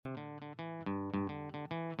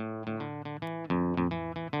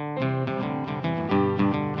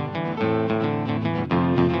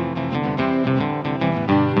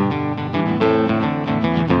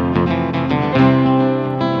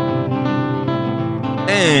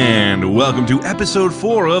And welcome to episode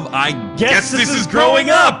 4 of I Guess This Is Growing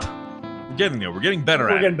Up. We're getting there. We're getting better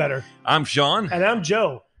at it. We're getting better. I'm Sean. And I'm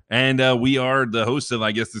Joe. And we are the hosts of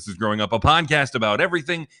I Guess This Is Growing Up, a podcast about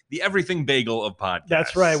everything, the everything bagel of podcasts.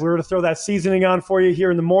 That's right. We were to throw that seasoning on for you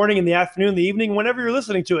here in the morning, in the afternoon, the evening, whenever you're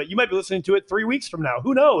listening to it. You might be listening to it 3 weeks from now.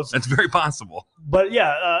 Who knows? That's very possible. But yeah,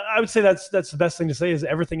 I would say that's the best thing to say is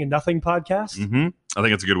everything and nothing podcast. Mm-hmm. I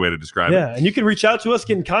think that's a good way to describe it. Yeah, and you can reach out to us,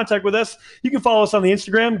 get in contact with us. You can follow us on the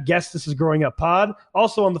Instagram, Guess This Is Growing Up Pod.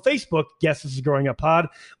 Also on the Facebook, Guess This Is Growing Up Pod.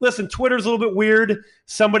 Listen, Twitter's a little bit weird.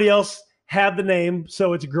 Somebody else had the name,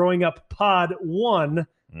 so it's Growing Up Pod 1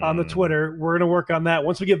 on the Twitter. We're going to work on that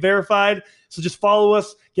once we get verified. So just follow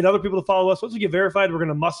us, get other people to follow us. Once we get verified, we're going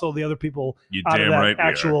to muscle the other people out of that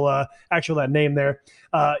actual that name there.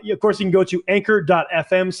 Of course, you can go to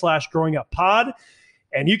anchor.fm/growinguppod.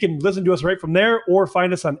 And you can listen to us right from there or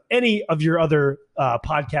find us on any of your other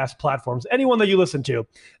podcast platforms, anyone that you listen to.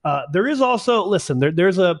 There is also,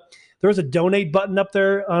 there's a donate button up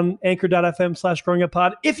there on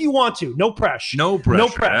anchor.fm/growinguppod. If you want to, no pressure. No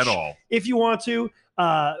pressure at all. If you want to,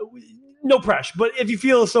 no pressure. But if you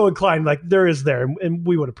feel so inclined, like there is there, and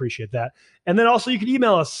we would appreciate that. And then also you can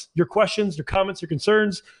email us your questions, your comments, your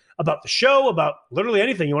concerns about the show, about literally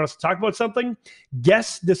anything. You want us to talk about something?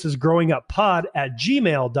 Guess this is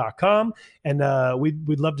growinguppod@gmail.com. And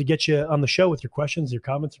we'd love to get you on the show with your questions, your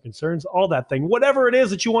comments, your concerns, all that thing. Whatever it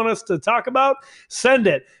is that you want us to talk about, send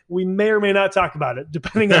it. We may or may not talk about it,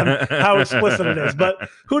 depending on how explicit it is. But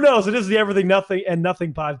who knows? It is the Everything Nothing and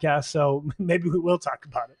Nothing podcast, so maybe we will talk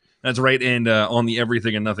about it. That's right. And on the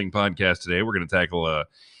Everything and Nothing podcast today, we're going to tackle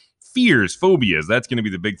fears, phobias. That's going to be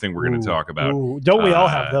the big thing we're going to talk about. Don't we all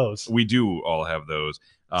have those? We do all have those.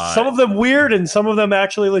 Some of them weird and some of them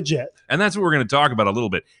actually legit. And that's what we're going to talk about a little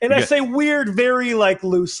bit. And I say weird very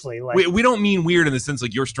loosely. We don't mean weird in the sense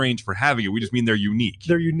like you're strange for having it. We just mean they're unique.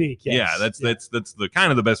 They're unique, yes. Yeah, that's the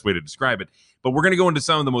kind of the best way to describe it. But we're going to go into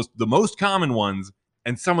some of the most common ones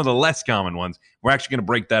and some of the less common ones. We're actually going to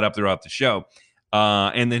break that up throughout the show.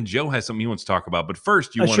 And then Joe has something he wants to talk about. But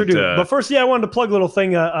first, I wanted to plug a little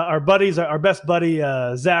thing. Our buddies, our best buddy,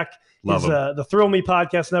 Zach, is the Thrill Me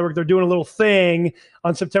Podcast Network. They're doing a little thing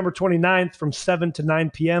on September 29th from 7 to 9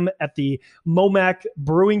 p.m. at the Momac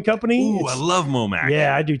Brewing Company. Ooh, I love Momac.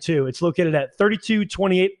 Yeah, I do too. It's located at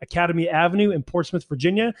 3228 Academy Avenue in Portsmouth,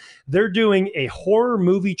 Virginia. They're doing a horror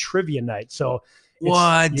movie trivia night. So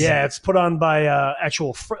what? Yeah, it's put on by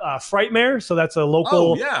actual Frightmare. So that's a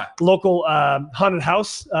local haunted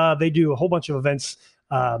house. They do a whole bunch of events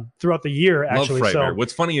throughout the year, actually. Love Frightmare.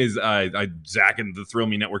 What's funny is Zach and the Thrill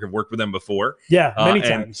Me Network have worked with them before. Yeah, many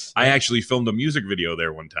times. I actually filmed a music video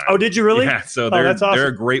there one time. Oh, did you really? Yeah, so that's awesome. They're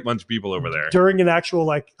a great bunch of people over there. During an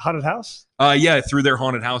actual haunted house? Yeah, through their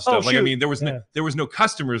haunted house stuff. There was no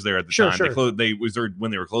customers there at the time. Sure. They was there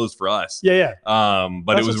when they were closed for us. Yeah.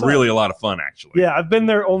 But it was really a lot of fun, actually. Yeah, I've been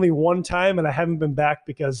there only one time, and I haven't been back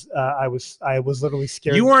because I was literally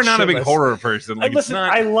scared. You are not a big horror person.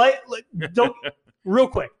 Real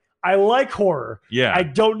quick. I like horror. Yeah. I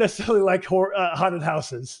don't necessarily like haunted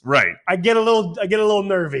houses. Right. I get a little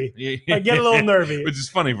nervy. Which is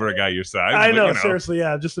funny for a guy your size. I know, seriously,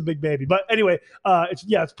 yeah, just a big baby. But anyway,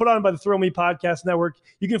 it's put on by the Thrill Me Podcast Network.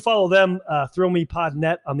 You can follow them, Thrill Me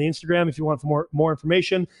Podnet on the Instagram if you want more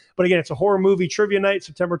information. But again, it's a horror movie trivia night,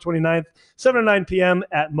 September 29th, 7 to 9 p.m.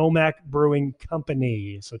 at Momac Brewing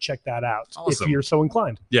Company. So check that out if you're so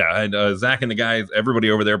inclined. Yeah, and Zach and the guys,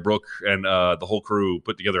 everybody over there, Brooke and the whole crew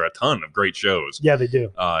put together a ton of great shows. Yeah, they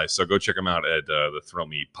do. So go check them out at the Thrill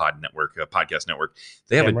Me Pod Network, podcast network.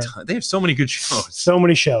 They have they have so many good shows. So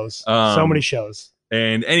many shows.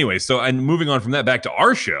 And anyway, and moving on from that back to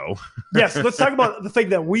our show. Yes, let's talk about the thing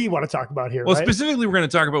that we want to talk about here. Well, specifically, we're going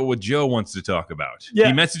to talk about what Joe wants to talk about. Yeah.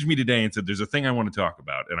 He messaged me today and said, "There's a thing I want to talk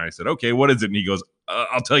about," and I said, "Okay, what is it?" And he goes,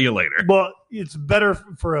 "I'll tell you later." Well, it's better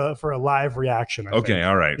for a live reaction. I think.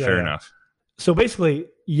 All right, fair enough. So basically,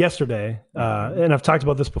 yesterday, and I've talked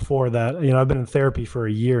about this before, that I've been in therapy for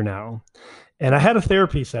a year now, and I had a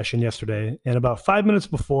therapy session yesterday, and about 5 minutes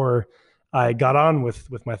before I got on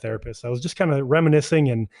with my therapist, I was just kind of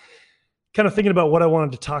reminiscing and kind of thinking about what I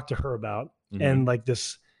wanted to talk to her about, and like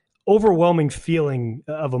this overwhelming feeling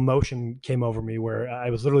of emotion came over me where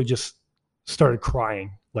I was literally just started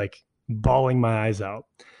crying, like bawling my eyes out,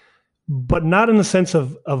 but not in the sense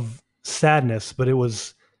of sadness, but it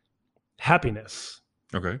was happiness.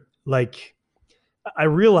 Okay. Like I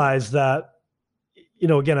realized that,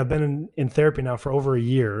 again, I've been in therapy now for over a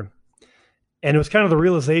year, and it was kind of the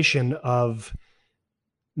realization of,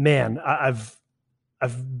 man, I've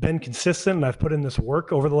been consistent and I've put in this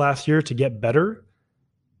work over the last year to get better.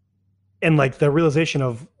 And like the realization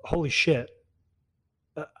of, holy shit,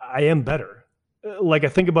 I am better. Like I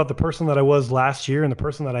think about the person that I was last year and the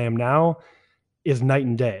person that I am now is night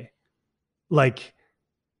and day. Like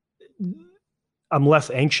I'm less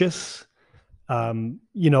anxious. You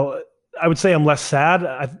know, I would say I'm less sad.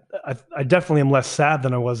 I definitely am less sad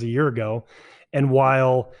than I was a year ago. And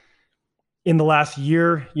while in the last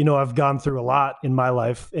year, you know, I've gone through a lot in my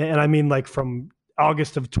life, and I mean like from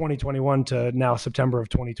August of 2021 to now September of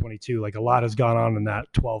 2022, like a lot has gone on in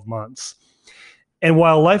that 12 months. And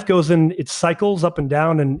while life goes in its cycles up and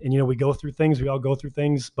down, and you know, we go through things, we all go through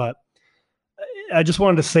things, but I just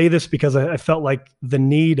wanted to say this because I felt like the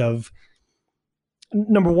need of,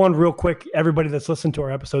 number one, real quick, everybody that's listened to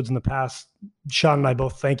our episodes in the past, Sean and I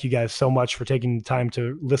both thank you guys so much for taking the time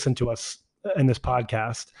to listen to us in this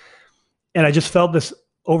podcast. And I just felt this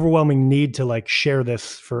overwhelming need to like share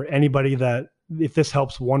this for anybody that, if this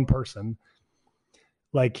helps one person.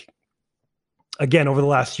 Like, again, over the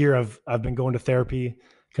last year, I've been going to therapy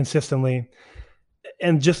consistently,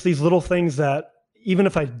 and just these little things that even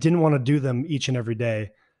if I didn't want to do them each and every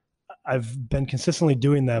day, I've been consistently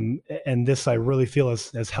doing them. And this, I really feel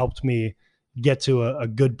has helped me get to a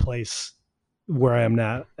good place where I am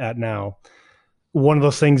at now. One of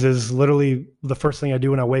those things is literally the first thing I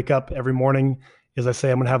do when I wake up every morning is I say,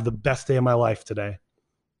 I'm going to have the best day of my life today.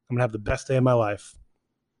 I'm gonna have the best day of my life.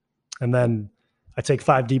 And then I take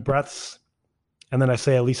 5 deep breaths, and then I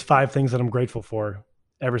say at least 5 things that I'm grateful for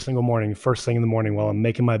every single morning, first thing in the morning while I'm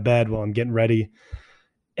making my bed, while I'm getting ready.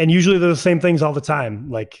 And usually they're the same things all the time.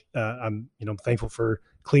 Like I'm thankful for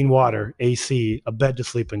clean water, AC, a bed to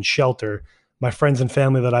sleep in, shelter, my friends and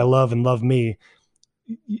family that I love and love me.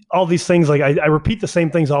 All these things, like I repeat the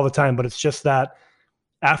same things all the time, but it's just that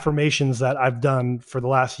affirmations that I've done for the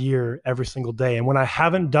last year every single day. And when I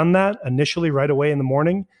haven't done that initially right away in the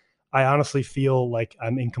morning, I honestly feel like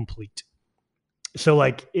I'm incomplete. So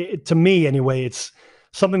like to me anyway, it's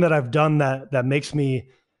something that I've done that makes me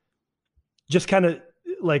just kind of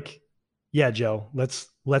like, yeah, Joe,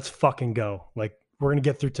 let's fucking go. Like we're going to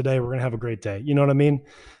get through today. We're going to have a great day. You know what I mean?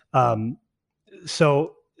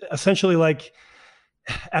 So essentially, like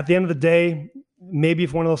at the end of the day, maybe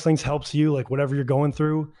if one of those things helps you, like whatever you're going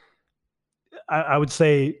through, I would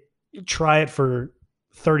say try it for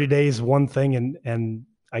 30 days, one thing. And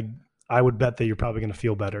I would bet that you're probably going to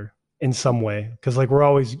feel better in some way. Cause like we're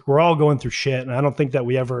all going through shit. And I don't think that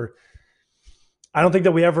we're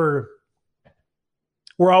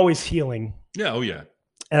always healing. Yeah. Oh yeah.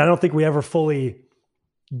 And I don't think we ever fully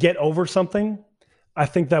get over something. I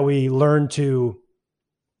think that we learn to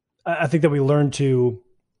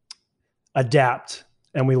adapt,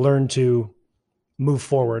 and we learn to move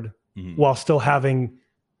forward while still having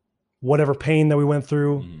whatever pain that we went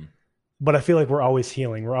through. But I feel like we're always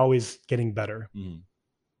healing. We're always getting better.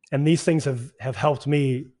 And these things have helped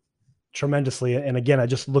me tremendously. And again, I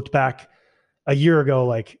just looked back a year ago,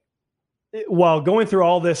 like while going through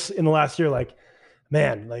all this in the last year, like,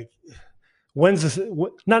 man, like when's this,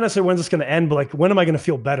 not necessarily when's this going to end, but like, when am I going to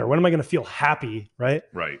feel better? When am I going to feel happy? Right.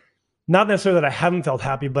 Right. Not necessarily that I haven't felt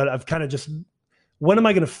happy, but I've kind of just, when am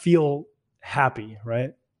I going to feel happy?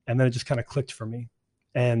 Right. And then it just kind of clicked for me.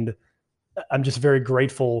 And I'm just very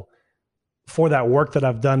grateful for that work that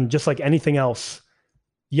I've done. Just like anything else,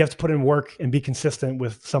 you have to put in work and be consistent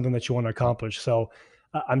with something that you want to accomplish. So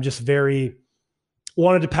I'm just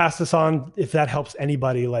wanted to pass this on if that helps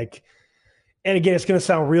anybody. Like, and again, it's going to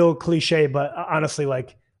sound real cliche, but honestly,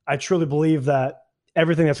 like I truly believe that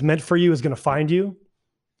everything that's meant for you is going to find you.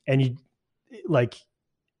 And you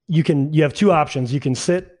have 2 options. You can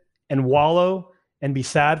sit and wallow and be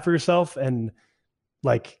sad for yourself and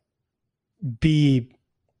like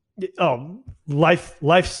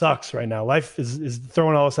life sucks right now. Life is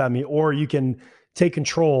throwing all this at me. Or you can take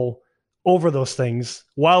control over those things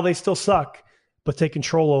while they still suck, but take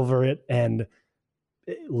control over it and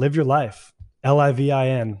live your life.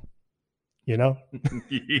 LIVIN, you know?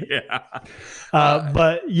 Yeah.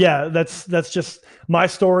 But yeah, that's just my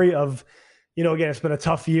story of, again, it's been a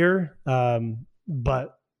tough year.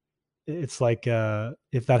 But it's like,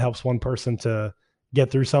 if that helps one person to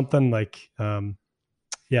get through something, like,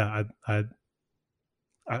 yeah,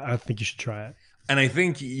 I think you should try it. And I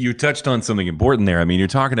think you touched on something important there. I mean, you're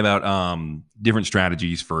talking about different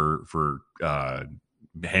strategies for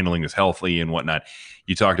handling this healthy and whatnot.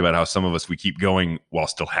 You talked about how some of us, we keep going while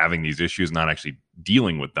still having these issues, not actually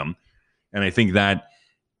dealing with them. And I think that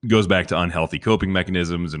goes back to unhealthy coping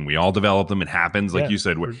mechanisms, and we all develop them. It happens, like you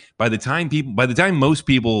said, where by the time most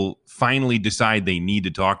people finally decide they need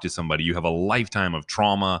to talk to somebody, you have a lifetime of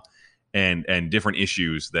trauma and different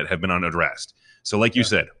issues that have been unaddressed. So like you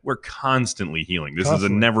said, we're constantly healing. This is a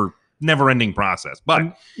never ending process.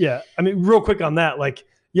 But I mean, real quick on that, like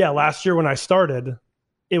last year when I started,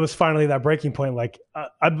 it was finally that breaking point. Like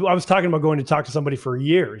I was talking about going to talk to somebody for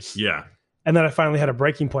years. Yeah. And then I finally had a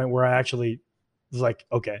breaking point where I actually was like,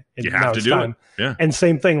 okay, and You have to do it. Yeah. And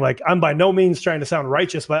same thing, like I'm by no means trying to sound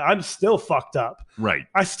righteous, but I'm still fucked up. Right.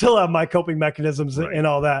 I still have my coping mechanisms and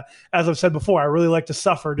all that. As I've said before, I really like to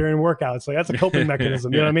suffer during workouts. Like that's a coping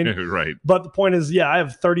mechanism. You know what I mean? Right. But the point is, I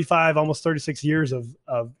have 35, almost 36 years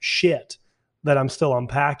of shit that I'm still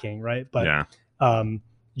unpacking. Right. But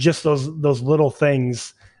just those little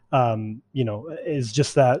things, is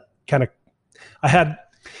just that kind of, I had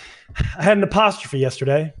an apostrophe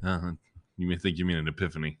yesterday. Uh-huh. You may think you mean an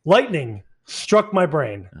epiphany. Lightning struck my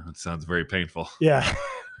brain. Oh, it sounds very painful. Yeah.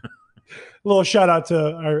 A little shout out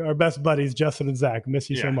to our best buddies, Justin and Zach. Miss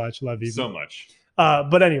you so much. Love you so much.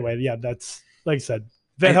 But anyway, that's like I said.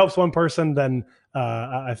 If it helps one person, then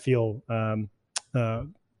I feel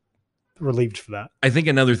relieved for that. I think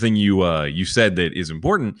another thing you said that is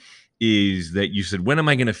important is that you said, when am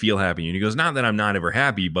I going to feel happy? And he goes, not that I'm not ever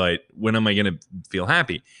happy, but when am I going to feel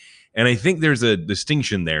happy? And I think there's a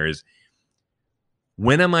distinction there is,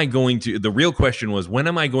 when am I going to, the real question was, when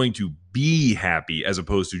am I going to be happy as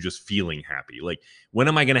opposed to just feeling happy? Like, when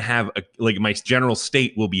am I going to have, my general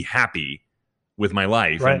state will be happy with my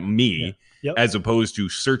life and me, as opposed to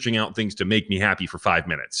searching out things to make me happy for 5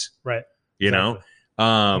 minutes. Right. You know?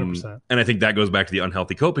 100%. And I think that goes back to the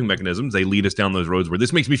unhealthy coping mechanisms. They lead us down those roads where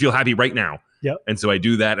this makes me feel happy right now. Yep. And so I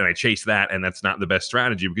do that and I chase that, and that's not the best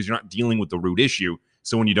strategy because you're not dealing with the root issue.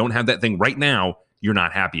 So when you don't have that thing right now, you're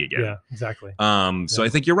not happy again. Yeah, exactly. So I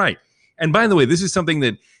think you're right. And by the way, this is something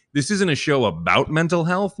that this isn't a show about mental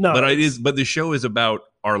health, but the show is about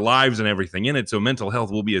our lives and everything in it. So mental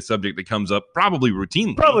health will be a subject that comes up probably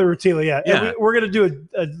routinely. Yeah. And we're going to do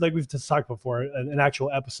like we've just talked before, an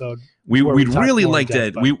actual episode. We'd really like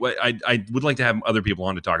to. I would like to have other people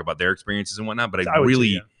on to talk about their experiences and whatnot. But I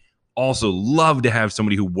really also love to have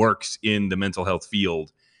somebody who works in the mental health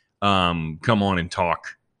field come on and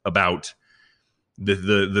talk about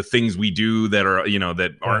the things we do that are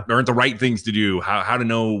aren't the right things to do, how to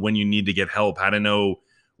know when you need to get help, how to know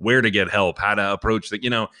where to get help, how to approach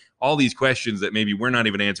all these questions that maybe we're not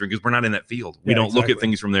even answering because we're not in that field. We don't look at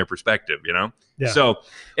things from their perspective, So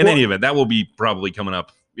in any event, that will be probably coming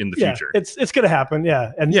up in the future. It's going to happen.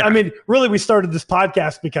 Yeah. And I mean, really, we started this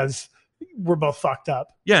podcast because we're both fucked up.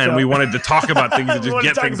 Yeah. And we wanted to talk about things and just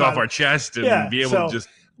get things off our chest and be able to just.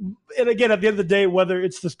 And again, at the end of the day, whether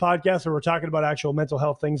it's this podcast or we're talking about actual mental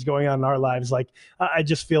health things going on in our lives, like I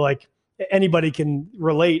just feel like anybody can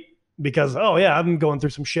relate because, I'm going through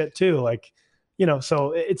some shit too. Like,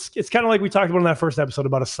 so it's kind of like we talked about in that first episode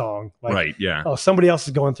about a song. Like, right. Yeah. Oh, somebody else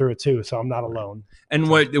is going through it too. So I'm not alone. And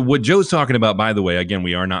what Joe's talking about, by the way, again,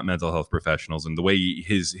 we are not mental health professionals, and the way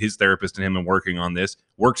his therapist and him are working on this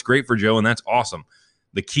works great for Joe. And that's awesome.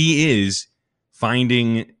 The key is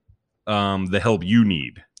finding the help you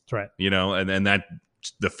need. Right. And that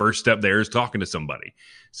the first step there is talking to somebody.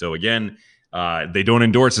 So again, they don't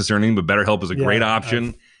endorse this or anything, but BetterHelp is a great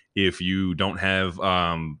option. If you don't have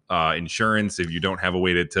insurance, if you don't have a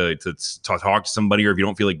way to talk to somebody, or if you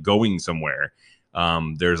don't feel like going somewhere,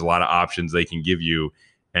 there's a lot of options they can give you.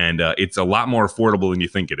 And it's a lot more affordable than you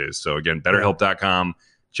think it is. So again, BetterHelp.com,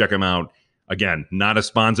 check them out. Again, not a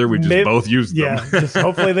sponsor. We just both used them. Yeah, just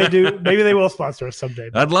hopefully they do. Maybe they will sponsor us someday.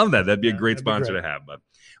 I'd love that. That'd be a great sponsor to have. But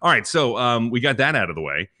all right, so we got that out of the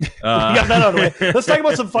way. We got that out of the way. Let's talk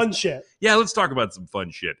about some fun shit. Yeah, let's talk about some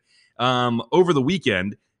fun shit. Over the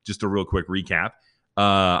weekend, just a real quick recap.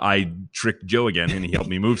 I tricked Joe again, and he helped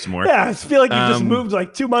me move some more. Yeah, I feel like you just moved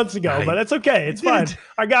like 2 months ago, but it's okay. It's fine.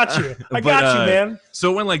 I got you. I got you, man.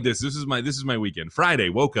 So it went like this. This is my weekend. Friday,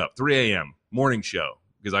 woke up 3 a.m. morning show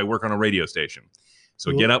because I work on a radio station.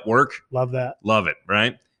 So get up, work. Love that. Love it.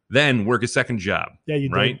 Right. Then work a second job. Yeah, you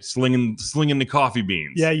did. Right? Slinging the coffee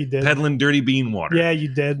beans. Yeah, you did. Peddling dirty bean water. Yeah,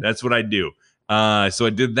 you did. That's what I do. So I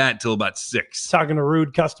did that till about 6. Talking to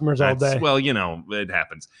rude customers all day. Well, it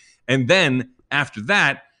happens. And then after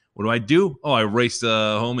that, what do? Oh, I race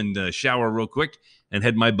home and shower real quick and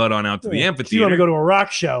head my butt on out to the amphitheater. You want to go to a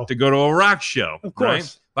rock show. Of course.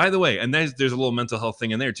 Right? By the way, and there's a little mental health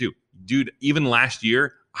thing in there too. Dude, even last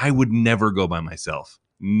year, I would never go by myself.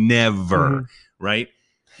 Never. Mm-hmm. Right?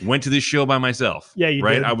 Went to this show by myself. Yeah, you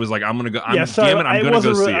right? did. I was like, I'm going to go. I'm going to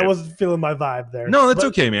go see it. I wasn't feeling my vibe there. No, that's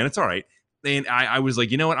okay, man. It's all right. And I was like,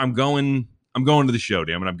 you know what? I'm going to the show,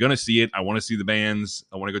 damn it. I'm going to see it. I want to see the bands.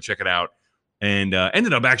 I want to go check it out. And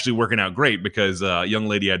ended up actually working out great because a young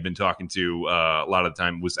lady I'd been talking to a lot of the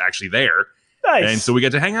time was actually there. Nice. And so we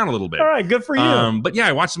got to hang out a little bit. All right, good for you. But yeah,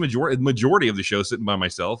 I watched the majority of the show sitting by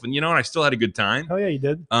myself, and I still had a good time. Oh yeah, you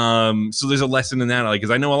did. So there's a lesson in that, like,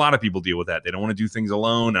 because I know a lot of people deal with that. They don't want to do things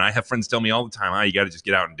alone, and I have friends tell me all the time, you got to just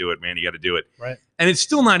get out and do it, man. You got to do it. Right. And it's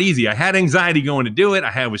still not easy. I had anxiety going to do it.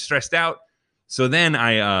 I was stressed out. So then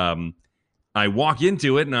I walk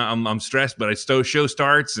into it and I'm stressed, but show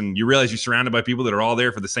starts and you realize you're surrounded by people that are all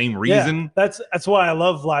there for the same reason. Yeah, that's why I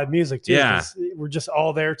love live music too. Yeah. We're just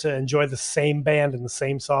all there to enjoy the same band and the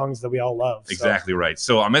same songs that we all love. Exactly right.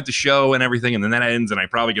 So I'm at the show and everything, and then that ends, and I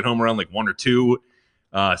probably get home around like 1 or 2,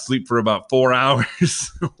 sleep for about 4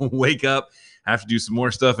 hours, wake up, have to do some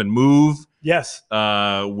more stuff and move. Yes.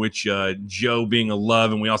 Which Joe being a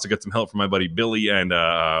love, and we also got some help from my buddy Billy and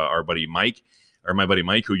my buddy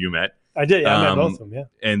Mike, who you met. I did. Yeah, I met both of them. Yeah,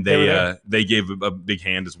 and they gave a big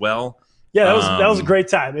hand as well. Yeah, that was a great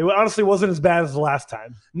time. It honestly wasn't as bad as the last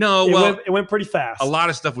time. No, it went pretty fast. A lot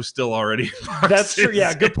of stuff was still already. That's true.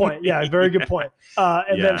 Yeah, good point. Yeah, very good point.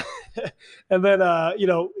 Then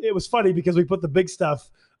it was funny because we put the big stuff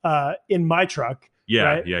in my truck. Yeah,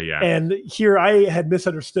 right? yeah. And here I had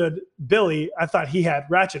misunderstood Billy. I thought he had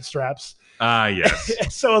ratchet straps. Yes.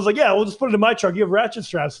 So I was like, yeah, we'll just put it in my truck. You have ratchet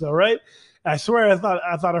straps though, right? I swear I thought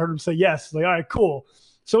I heard him say yes. Like, all right, cool.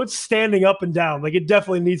 So it's standing up and down. Like, it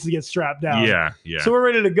definitely needs to get strapped down. Yeah. So we're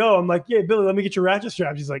ready to go. I'm like, yeah, Billy, let me get your ratchet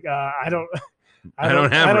straps. He's like, I don't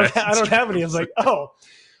have any. I was like, oh,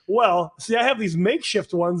 well, see, I have these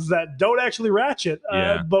makeshift ones that don't actually ratchet,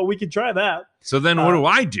 but we could try that. So then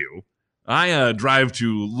what do? I drive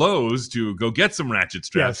to Lowe's to go get some ratchet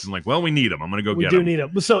straps. Yes. I'm like, well, we need them. I'm going to go get them. We do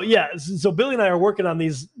need them. So Billy and I are working on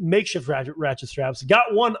these makeshift ratchet straps.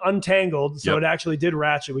 Got one untangled, so it actually did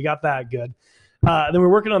ratchet. We got that good. Then we're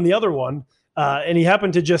working on the other one, and he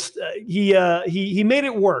happened to just he made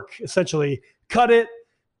it work, essentially. Cut it,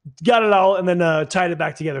 got it all, and then tied it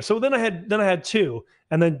back together. So then I had 2,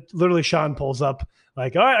 and then literally Sean pulls up.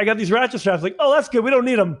 Like, all right, I got these ratchet straps. Like, oh, that's good. We don't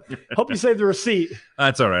need them. Hope you saved the receipt.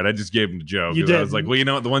 That's all right. I just gave them to Joe. You did. I was like, well, you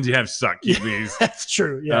know what? The ones you have suck. Keep these. That's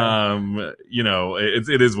true. Yeah.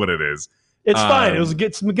 It is what it is. It's fine.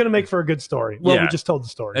 It's going to make for a good story. Well, we just told the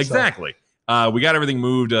story. Exactly. So. We got everything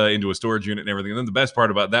moved into a storage unit and everything. And then the best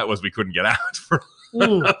part about that was we couldn't get out for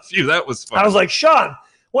a few. That was fun. I was like, Sean,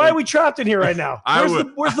 why are we trapped in here right now? Where's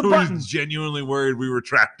the button? I was genuinely worried we were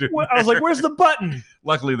trapped in I was like, where's the button?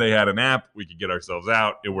 Luckily, they had an app. We could get ourselves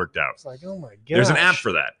out. It worked out. It's like, oh my god. There's an app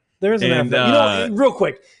for that. There is an app for that. Real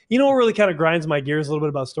quick, what really kind of grinds my gears a little bit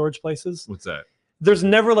about storage places? What's that? There's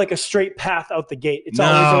never like a straight path out the gate. It's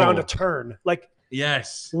always around a turn. Like,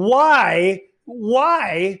 yes. Why?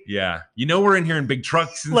 Yeah. We're in here in big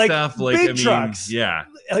trucks and stuff. Like big trucks. Yeah.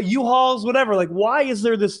 U-Hauls, whatever. Like, why is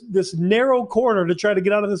there this narrow corner to try to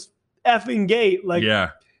get out of this effing gate? Like,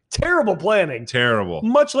 terrible planning. Terrible.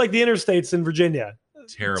 Much like the interstates in Virginia.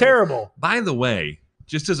 Terrible. By the way,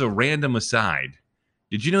 just as a random aside,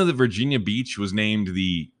 did you know that Virginia Beach was named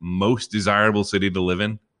the most desirable city to live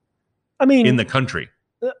in? I mean, in the country.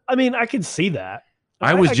 I mean, I can see that.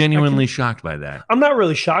 I was genuinely shocked by that. I'm not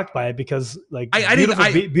really shocked by it because, like,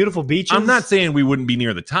 beautiful beaches. I'm not saying we wouldn't be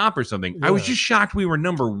near the top or something. Yeah. I was just shocked we were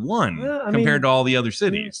number 1 compared to all the other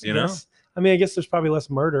cities. You know, I guess there's probably less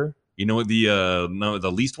murder. You know what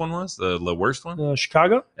the least one was? The worst one?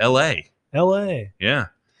 Chicago, L.A. Yeah,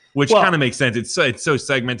 which kind of makes sense. It's so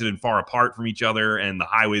segmented and far apart from each other, and the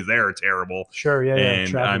highways there are terrible. Sure, yeah. And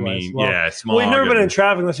small. Well, you've never been in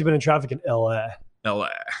traffic unless you've been in traffic in L.A.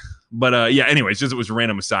 But anyways, just it was a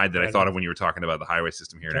random aside that I thought of when you were talking about the highway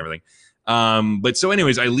system here and everything. But so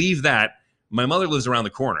anyways, I leave that. My mother lives around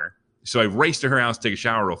the corner, so I race to her house to take a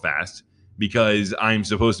shower real fast because I'm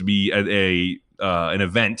supposed to be at an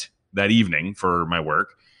event that evening for my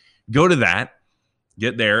work. Go to that,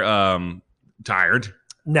 get there, tired.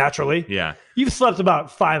 Naturally. Yeah. You've slept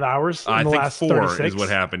about 5 hours in the last 36. I think 4 is what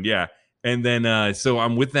happened, yeah. And then so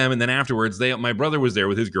I'm with them, and then afterwards, my brother was there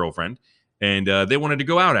with his girlfriend. And they wanted to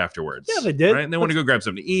go out afterwards. Yeah, they did. Right? And they wanted to go grab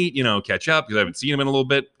something to eat, catch up because I haven't seen them in a little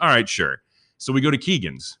bit. All right, sure. So we go to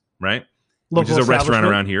Keegan's, right? Which is a restaurant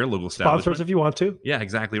around here, local establishment. Sponsors if you want to. Yeah,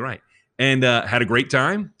 exactly right. And had a great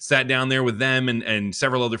time. Sat down there with them and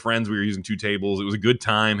several other friends. We were using 2 tables. It was a good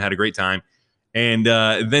time. Had a great time. And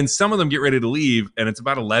then some of them get ready to leave, and it's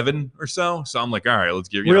about 11 or so. So I'm like, all right, let's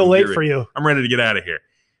get real late for you. I'm ready to get out of here.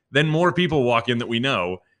 Then more people walk in that we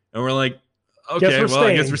know, and we're like, okay, well,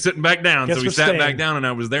 I guess we're sitting back down. So we sat back down, and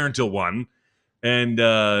I was there until 1. And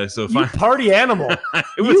so you party animal.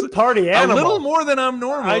 You party animal. A little more than I'm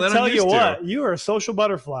normal. I tell you what, you are a social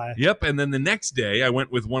butterfly. Yep. And then the next day, I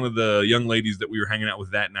went with one of the young ladies that we were hanging out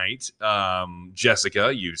with that night,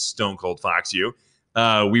 Jessica, you stone cold fox, you.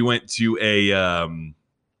 We went to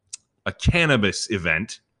a a cannabis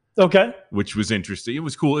event, Okay. which was interesting. It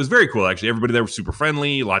was cool. It was very cool, actually. Everybody there was super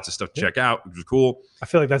friendly. Lots of stuff to check out, which was cool. I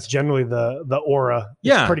feel like that's generally the aura. It's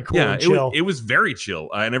Yeah, pretty cool yeah. and chill. It was very chill,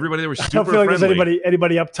 and everybody there was I super don't feel like friendly. there's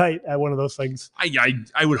anybody uptight at one of those things.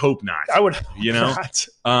 I would hope not. I would, you know. not.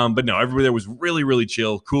 But no, everybody there was really, really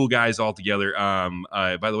chill. Cool guys all together.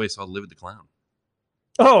 By the way, saw Live the Clown.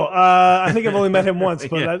 Oh, I think I've only met him once,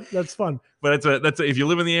 but Yeah. that's fun. But if you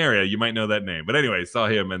live in the area, you might know that name. But anyway, saw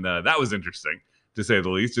him, and that was interesting, to say the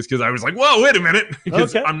least, just because I was like, whoa, wait a minute,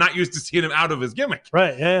 because Okay. I'm not used to seeing him out of his gimmick.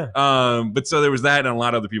 Right. Yeah. But so there was that, and a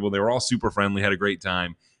lot of other people. They were all super friendly, had a great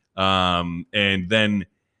time. And then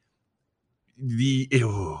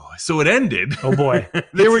so it ended. Oh boy.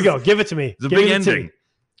 Here we go. Give it to me. The Give big it to ending. me.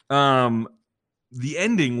 The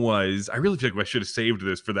ending was, I really feel like I should have saved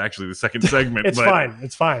this for the second segment. It's but fine.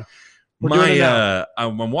 It's fine. We're doing it now.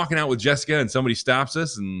 I'm walking out with Jessica, and somebody stops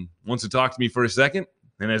us and wants to talk to me for a second.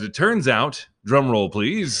 And as it turns out, drum roll,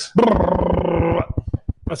 please.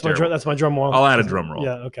 That's terrible. my drum roll. I'll add a drum roll.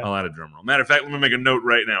 Yeah. Okay. I'll add a drum roll. Matter of fact, let me make a note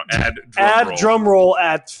right now. Add Drum roll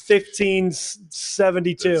at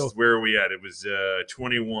 1572. Where are we at? It was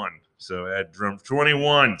 21. So add drum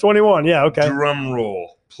 21. 21. Yeah. Okay. Drum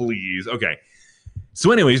roll, please. Okay. So,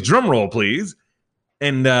 anyways, drum roll, please.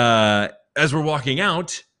 And as we're walking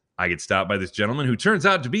out, I get stopped by this gentleman who turns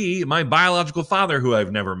out to be my biological father, who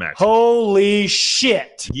I've never met. Holy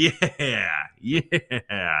shit. Yeah.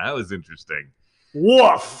 That was interesting.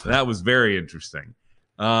 Woof. That was very interesting.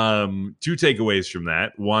 Two takeaways from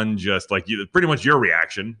that. One, just like pretty much your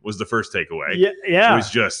reaction was the first takeaway. Yeah. It was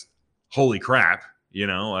just, holy crap. You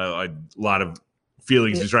know, a lot of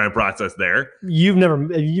feelings he's trying to process there. You've never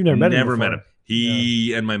met him. Never before. met him.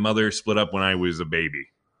 He and my mother split up when I was a baby.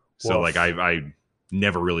 So Woof. like I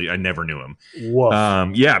never knew him.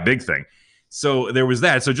 Woof. Yeah, big thing. So there was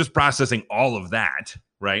that. So just processing all of that,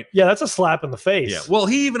 right? Yeah, that's a slap in the face. Yeah. Well,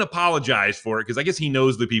 he even apologized for it because I guess he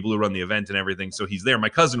knows the people who run the event and everything. So he's there. My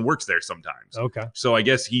cousin works there sometimes. Okay. So I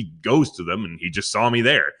guess he goes to them and he just saw me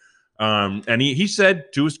there. And he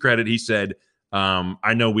said, to his credit, he said,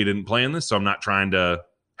 I know we didn't plan this, so I'm not trying to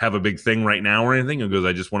have a big thing right now or anything. Because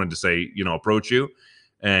I just wanted to say, approach you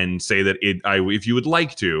and say that if you would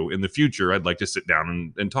like to in the future, I'd like to sit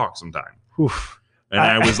down and talk sometime. Oof. And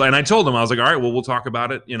I told him, I was like, all right, well, we'll talk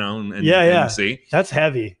about it, and see. That's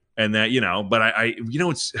heavy. And that, but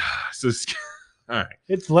it's so all right.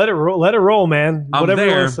 It's let it roll, man. I'm Whatever you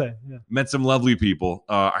there. want to say. Yeah. Met some lovely people.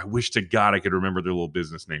 I wish to God I could remember their little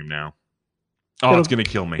business name now. Oh, it's gonna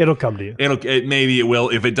kill me. It'll come to you. Maybe it will.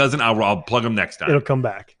 If it doesn't, I'll plug them next time. It'll come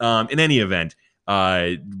back. In any event,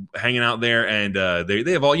 hanging out there, and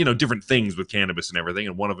they have all different things with cannabis and everything,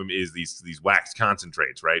 and one of them is these wax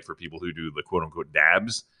concentrates, right, for people who do the quote unquote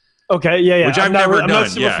dabs. Okay, yeah. Which I've never done. I'm not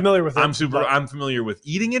super familiar with it. I'm familiar with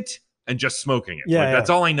eating it and just smoking it. Yeah, that's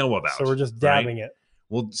all I know about. So we're just dabbing it.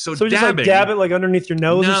 Well, so we dabbing, just like dab it like underneath your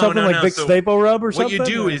nose or something, like Vicks Vapor Rub or something. What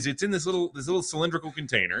you do is it's in this little cylindrical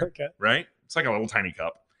container. Okay. Right? It's like a little tiny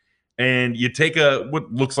cup. And you take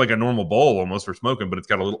what looks like a normal bowl almost for smoking, but it's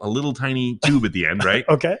got a little tiny tube at the end, right?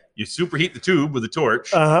 Okay. You superheat the tube with a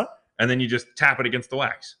torch, and then you just tap it against the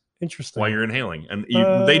wax. Interesting. While you're inhaling. And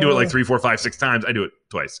they do it like 3, 4, 5, 6 times. I do it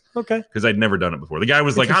twice. Okay. Because I'd never done it before. The guy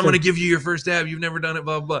was like, I'm going to give you your first dab. You've never done it,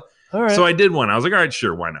 blah, blah, blah. All right. So I did one. I was like, all right,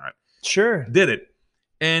 sure, why not? Sure. Did it.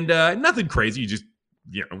 And nothing crazy. You just,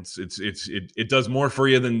 it does more for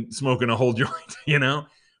you than smoking a whole joint,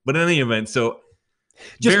 But in any event, so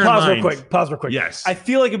just pause real quick. Yes. I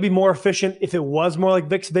feel like it'd be more efficient if it was more like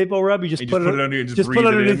Vicks Vapor Rub. You just put it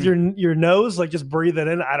underneath your nose, like just breathe it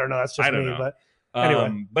in. I don't know. That's just me, but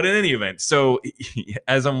anyway. But in any event, so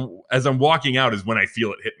as I'm walking out is when I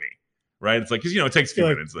feel it hit me, right? It's like, because it takes a few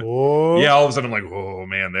minutes. Yeah, all of a sudden I'm like, oh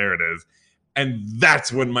man, there it is. And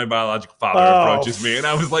that's when my biological father approaches me. And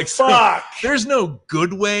I was like, fuck. There's no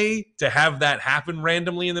good way to have that happen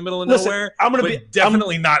randomly in the middle of nowhere.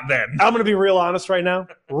 Definitely not then. I'm going to be real honest right now.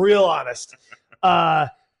 Real honest. I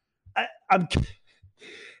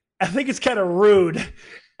think it's kind of rude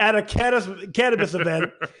at a cannabis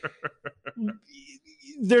event.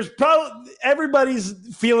 There's probably everybody's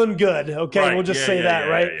feeling good. Okay. Right. We'll just say that,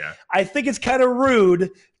 right? Yeah. I think it's kind of rude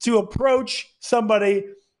to approach somebody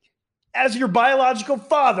as your biological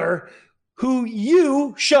father who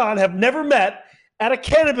you, Sean, have never met at a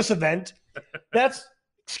cannabis event. That's,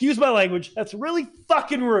 excuse my language, that's really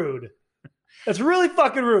fucking rude. That's really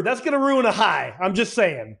fucking rude. That's going to ruin a high. I'm just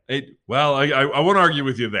saying. I won't argue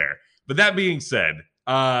with you there. But that being said,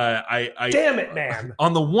 damn it, man.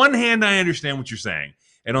 On the one hand, I understand what you're saying.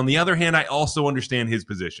 And on the other hand, I also understand his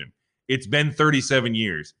position. It's been 37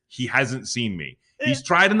 years. He hasn't seen me. He's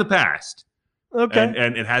tried in the past. Okay.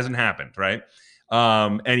 And it hasn't happened, right?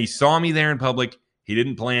 And he saw me there in public. He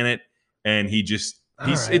didn't plan it, and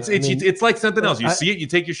it's like something else. You see it, you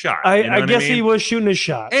take your shot. I guess he was shooting his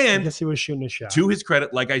shot. And I guess he was shooting his shot. To his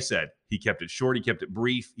credit, like I said, he kept it short. He kept it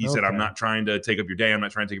brief. He said, "I'm not trying to take up your day. I'm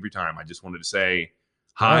not trying to take up your time. I just wanted to say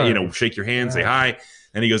hi. Shake your hand, say hi."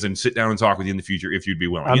 And he goes, "And sit down and talk with you in the future if you'd be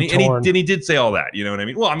willing." And he did say all that. You know what I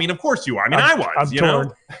mean? Well, I mean, of course you are. I mean, I was. I'm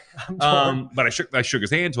torn. I'm torn. But I shook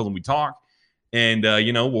his hand, told him we'd talk, and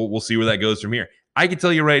we'll see where that goes from here. I can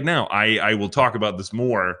tell you right now, I will talk about this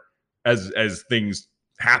more as things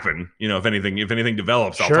happen. If anything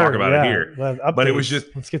develops, I'll talk about it here. But it was just,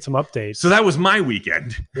 let's get some updates. So that was my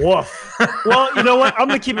weekend. Woof. Well, you know what? I'm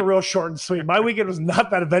gonna keep it real short and sweet. My weekend was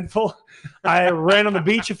not that eventful. I ran on the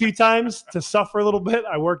beach a few times to suffer a little bit.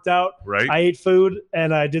 I worked out. Right. I ate food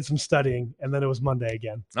and I did some studying, and then it was Monday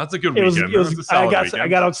again. That's a good weekend. I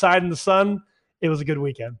got outside in the sun. It was a good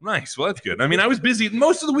weekend. Nice. Well, that's good. I mean, I was busy.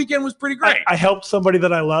 Most of the weekend was pretty great. I helped somebody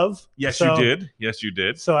that I love. Yes, you did. Yes, you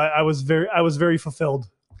did. So I was very fulfilled.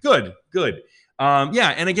 Good.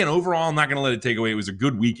 And again, overall, I'm not going to let it take away. It was a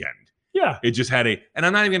good weekend. Yeah. It just had and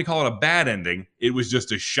I'm not even going to call it a bad ending. It was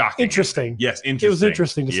just a shocking. Interesting. Ending. Yes, interesting. It was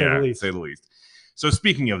interesting to say the least. So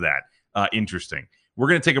speaking of that, interesting. We're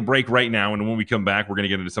going to take a break right now. And when we come back, we're going to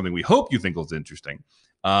get into something we hope you think is interesting.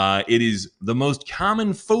 It is the most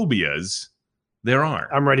common phobias there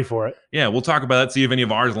are. I'm ready for it. Yeah, we'll talk about that. See if any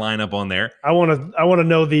of ours line up on there. I want to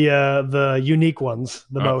know the unique ones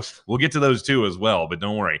the most. We'll get to those too as well, but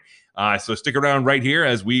don't worry. So stick around right here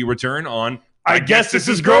as we return on I Guess This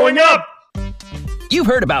Is Growing Up. You've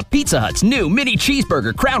heard about Pizza Hut's new mini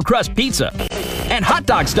cheeseburger crown crust pizza and hot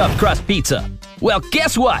dog stuffed crust pizza. Well,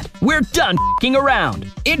 guess what? We're done f***ing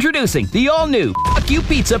around. Introducing the all-new Fuck You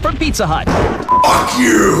Pizza from Pizza Hut. Fuck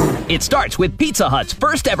you! It starts with Pizza Hut's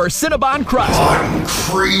first ever Cinnabon crust. On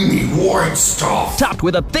creamy white stuff. Topped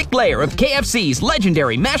with a thick layer of KFC's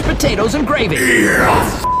legendary mashed potatoes and gravy. Yeah,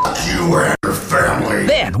 fuck you and your family.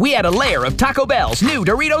 Then we add a layer of Taco Bell's new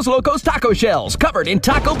Doritos Locos Taco Shells covered in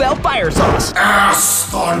Taco Bell fire sauce. Ass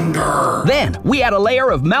thunder. Then we add a layer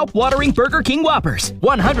of mouth-watering Burger King Whoppers,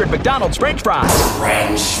 100 McDonald's French fries.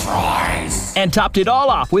 French fries. And topped it all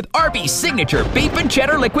off with Arby's signature beef and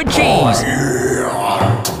cheddar liquid cheese.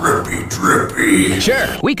 Yeah, drippy. Sure,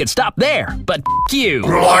 we could stop there, but f*** you.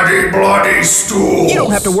 Bloody stool. You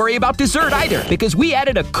don't have to worry about dessert either, because we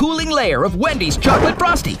added a cooling layer of Wendy's chocolate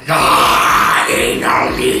frosty.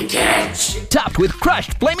 Anal leakage. Topped with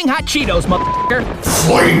crushed flaming hot Cheetos, motherfucker.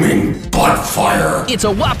 Flaming butt fire. It's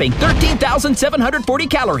a whopping 13,740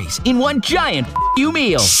 calories in one giant f***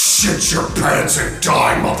 meal. Shit your pants and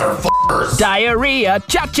die, motherfuckers. Diarrhea,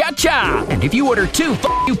 cha-cha-cha. And if you order 2 f***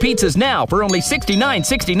 you pizzas now for only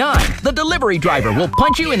 $69.69, the delivery driver will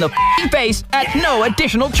punch you in the f***ing face at no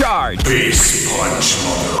additional charge. Face punch,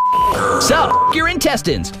 motherfucker. So, f*** your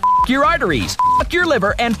intestines, f*** your arteries, f*** your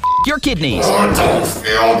liver, and f*** your kidneys. I don't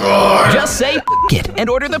feel good. Just say f*** it and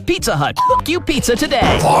order the Pizza Hut F*** You Pizza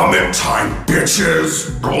today. Vomit time,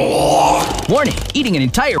 bitches. Blah. Warning, eating an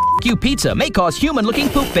entire F*** You pizza may cause human-looking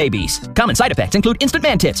poop babies. Common side effects include instant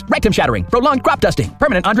man tits, rectum shattering, prolonged crop dusting,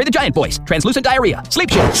 permanent Andre the Giant voice, translucent diarrhea, sleep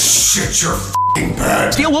shits. Shit your f***ing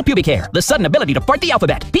bed. Steel wool pubic hair, the sudden ability to fart the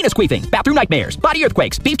alphabet, penis queefing, bathroom nightmares, body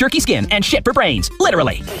earthquakes, beef jerky skin, and shit for brains.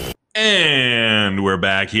 Literally. And we're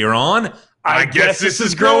back here on I Guess This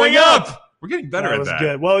Is Growing Up. We're getting better at that. That was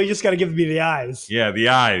good. Well, you just got to give me the eyes. Yeah, the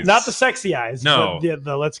eyes. Not the sexy eyes. No. But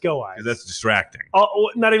the let's go eyes. That's distracting. Oh,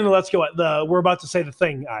 not even the let's go. We're about to say the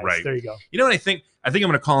thing eyes. Right. There you go. You know what I think? I think I'm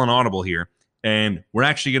going to call an audible here. And we're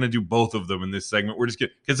actually going to do both of them in this segment. We're just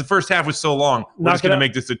going because the first half was so long. We're just going to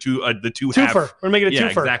make this the two half. Twofer. We're going to make it a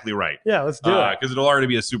twofer. Exactly right. Yeah, let's do it. Because it'll already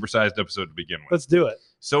be a supersized episode to begin with. Let's do it.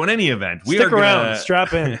 So in any event, Stick around.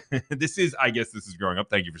 Strap in. This is, I Guess This Is Growing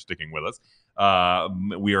Up. Thank you for sticking with us.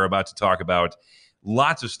 We are about to talk about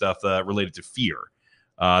lots of stuff related to fear,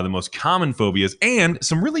 the most common phobias, and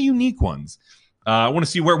some really unique ones. I want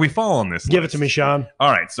to see where we fall on this. Give it to me, Sean.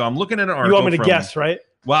 All right. So I'm looking at an article. You want me to guess, right?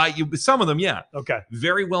 Well, some of them, yeah. Okay.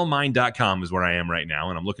 Verywellmind.com is where I am right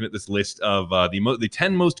now, and I'm looking at this list of the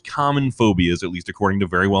 10 most common phobias, at least according to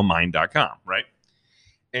verywellmind.com, right?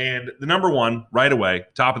 And the number one, right away,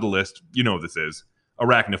 top of the list, you know what this is,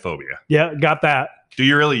 arachnophobia. Yeah, got that. Do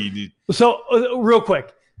you really? So, real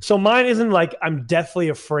quick. So mine isn't like I'm deathly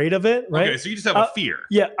afraid of it, right? Okay, so you just have a fear.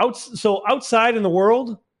 Yeah. So outside in the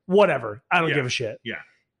world, whatever. I don't give a shit. Yeah.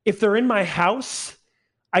 If they're in my house,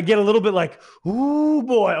 I get a little bit like, ooh,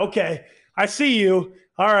 boy, okay, I see you.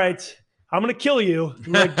 All right. I'm gonna kill you.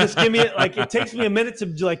 Like, just give me it. Like, it takes me a minute to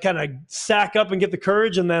like kind of sack up and get the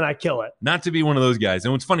courage, and then I kill it. Not to be one of those guys.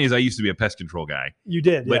 And what's funny is I used to be a pest control guy, You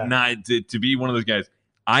did, but yeah. not to be one of those guys.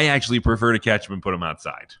 I actually prefer to catch them and put them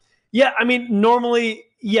outside. Yeah, I mean, normally,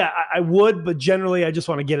 yeah, I would, but generally, I just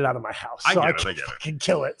want to get it out of my house. I So get I it, I can get it. fucking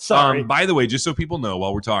kill it. Sorry. By the way, just so people know,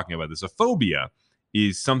 while we're talking about this, a phobia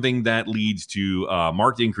is something that leads to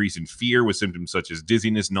marked increase in fear with symptoms such as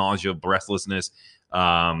dizziness, nausea, breathlessness.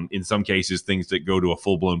 In some cases, things that go to a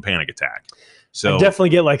full-blown panic attack. So I definitely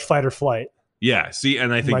get like fight or flight. yeah, see,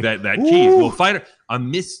 and I think Like, that key is, ooh. well,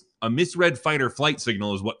 a misread fight or flight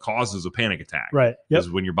signal is what causes a panic attack. Right. Yep. Is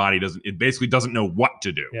when your body basically doesn't know what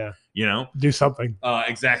to do. Yeah. You know? Do something.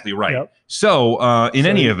 Exactly right. Yep. So, in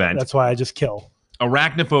any event, That's why I just kill.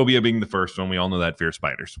 arachnophobia being the first one, we all know that, fear of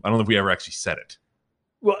spiders. I don't know if we ever actually said it.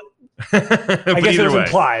 Well, But I guess it either was way,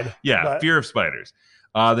 implied. yeah, but- fear of spiders.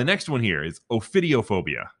 The next one here is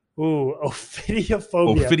ophidiophobia. Ooh,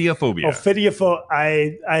 ophidiophobia. Ophidiophobia.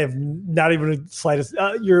 Ophidiophobia. I have not even the slightest.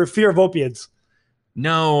 Your fear of opiates.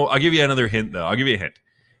 No, I'll give you another hint, though. I'll give you a hint.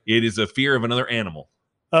 It is a fear of another animal.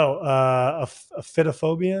 Oh,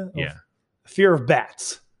 ophidiophobia? Yeah. Fear of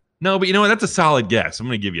bats. No, but you know what? That's a solid guess. I'm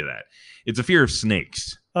going to give you that. It's a fear of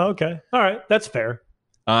snakes. Oh, okay. All right. That's fair.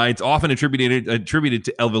 It's often attributed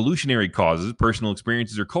to evolutionary causes, personal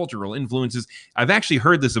experiences, or cultural influences. I've actually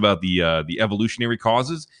heard this about the evolutionary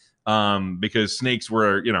causes because snakes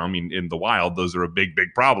were, I mean, in the wild, those are a big,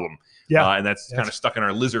 big problem. Yeah. And that's kind of stuck in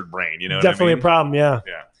our lizard brain. You know, Definitely what I mean? a problem.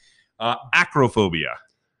 Yeah. Acrophobia.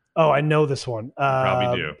 Oh, I know this one.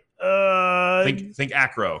 Probably do. Think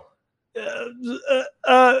acro.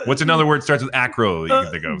 What's another word that starts with acro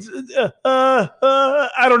that you can think of?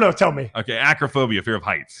 I don't know. Tell me. Okay, acrophobia, fear of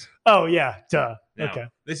heights. Oh, yeah. Duh. Now, Okay.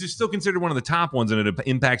 this is still considered one of the top ones, and it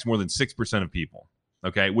impacts more than 6% of people.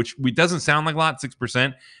 Okay, which doesn't sound like a lot,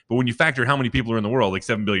 6%, but when you factor how many people are in the world, like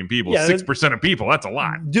 7 billion people, Yeah, 6% of people, that's a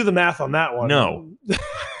lot. Do the math on that one. No.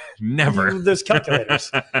 Never. There's calculators.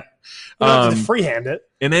 You don't have to freehand it.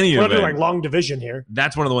 In any We're not doing event, like long division here.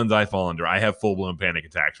 that's one of the ones I fall under. I have full-blown panic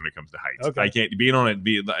attacks when it comes to heights. Okay. I can't, being on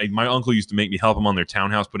it, my uncle used to make me help him on their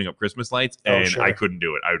townhouse putting up Christmas lights, and sure. I couldn't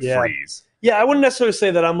do it. I would Yeah. freeze. Yeah, I wouldn't necessarily say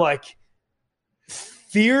that I'm like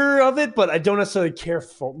fear of it, but I don't necessarily care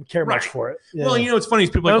much Right. for it. Yeah. Well, what's funny is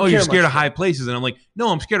people are I like, don't oh, you're care scared much of high places. And I'm like, no,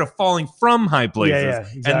 I'm scared of falling from high places yeah,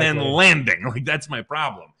 and then exactly. landing. Like, that's my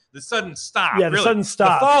problem. The sudden stop. Yeah, the really. sudden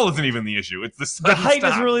stop. The fall isn't even the issue. It's the sudden the height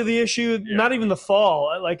stop. isn't really the issue. Yeah. Not even the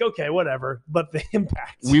fall. Like, okay, whatever. But the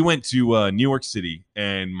impact. We went to New York City,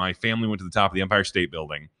 and my family went to the top of the Empire State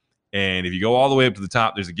Building. And if you go all the way up to the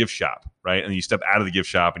top, there's a gift shop, right? And you step out of the gift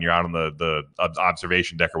shop, and you're out on the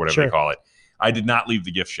observation deck or whatever Sure. they call it. I did not leave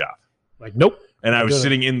the gift shop. Like, nope. And I was Good.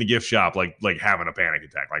 sitting in the gift shop, like having a panic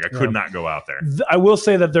attack. Like, I could Yeah. not go out there. I will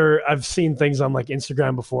say that I've seen things on like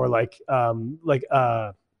Instagram before, like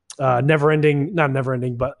never ending, not never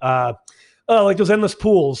ending, but like those endless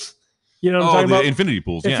pools. You know what I'm Oh, talking the about? infinity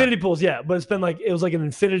pools. Yeah. Infinity pools, yeah. But it's been like it was like an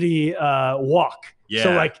infinity walk. Yeah.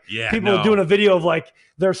 So like yeah, people no. are doing a video of like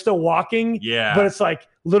they're still walking, Yeah. but it's like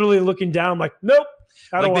literally looking down. I'm like, nope.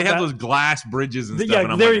 I don't Like, want they have that. those glass bridges and stuff. Yeah,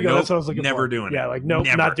 and I'm there like, you go. Nope, That's what I was looking never for. doing it. Yeah, like nope,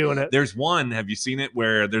 Never. not doing it. There's one. Have you seen it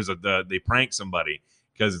where they prank somebody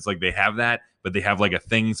because it's like they have that, but they have like a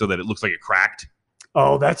thing so that it looks like it cracked.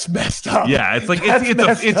 Oh, that's messed up. Yeah, it's like That's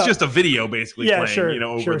messed it's up. just a video basically Yeah, playing, sure,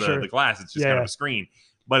 over sure, the, sure. the glass. It's just Yeah, kind of yeah. a screen,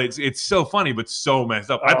 but it's so funny, but so messed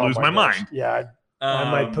up. Oh, I'd lose my gosh. mind. Yeah, I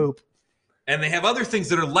might poop. And they have other things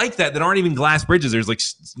that are like that aren't even glass bridges. There's like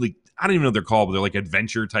I don't even know what they're called, but they're like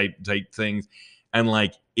adventure type things. And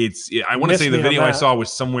like I want to Missed say the me on video I that. saw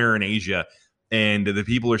was somewhere in Asia, and the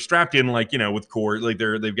people are strapped in like with cord, like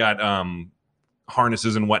they've got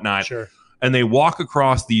harnesses and whatnot, Sure. and they walk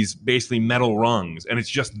across these basically metal rungs, and it's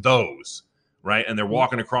just those, right? And they're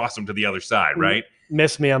walking across them to the other side, right?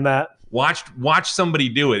 Missed me on that. Watch somebody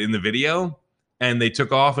do it in the video, and they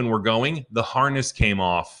took off and were going. The harness came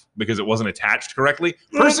off because it wasn't attached correctly.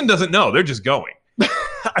 Person doesn't know; they're just going.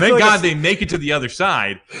 Thank God they make it to the other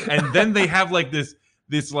side, and then they have like this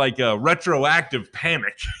like retroactive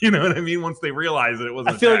panic. You know what I mean? Once they realize that it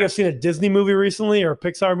wasn't. I feel like I've attached. seen a Disney movie recently or a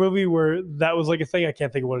Pixar movie where that was like a thing. I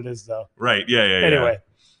can't think of what it is though. Right. Yeah. Anyway,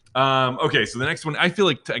 Okay. So the next one I feel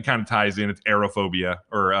like it kind of ties in. It's aerophobia,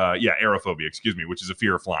 or aerophobia. Excuse me, which is a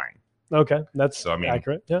fear of flying. okay, that's So, I mean-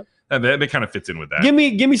 accurate. Yeah, That kind of fits in with that. give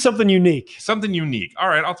me something unique. Something unique. All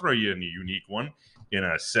right, I'll throw you a unique one in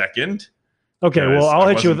a second. Okay, Because well I I'll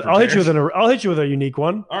hit you with wasn't I'll hit you with a unique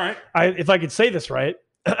one. All right. If I could say this right,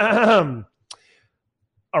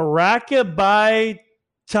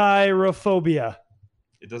 arachibityrophobia.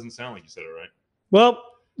 It doesn't sound like you said it right. Well,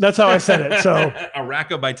 That's how I said it. So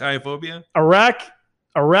Arachibaitophobia?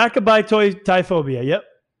 Arachibaitophobia. Yep.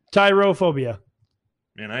 Tyrophobia.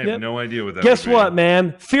 Man, I have no idea what that Guess would be. what,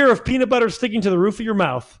 man? Fear of peanut butter sticking to the roof of your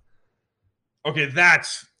mouth. Okay,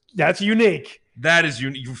 that's unique. that is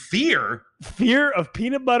you fear. Fear of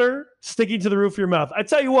peanut butter sticking to the roof of your mouth. I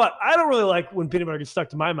tell you what, I don't really like when peanut butter gets stuck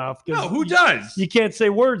to my mouth. No, who does? You can't say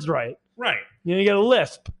words right. Right. You got a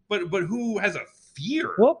lisp. But who has a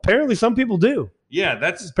fear? Well, apparently some people do. Yeah,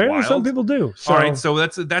 that's Apparently wild. some people do. So, All right, so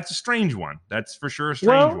that's a strange one. That's for sure a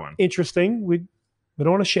strange one. Interesting. We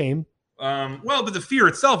don't want to shame. Well, but the fear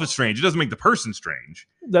itself is strange. It doesn't make the person strange.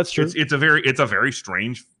 That's true. It's a very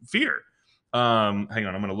strange fear. Hang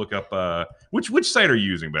on, I'm gonna look up which site are you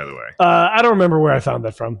using, by the way? I don't remember where I found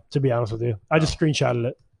that from, to be honest with you. I just screenshotted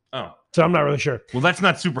it. Oh. So I'm not really sure. Well, that's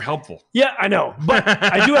not super helpful. Yeah, I know. But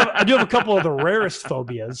I do have a couple of the rarest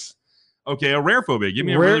phobias. Okay, a rare phobia. Give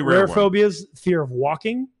me a really rare one. phobias, fear of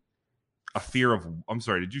walking. A fear of I'm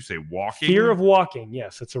sorry, did you say walking? Fear of walking.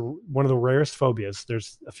 Yes, it's one of the rarest phobias.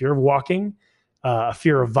 There's a fear of walking, a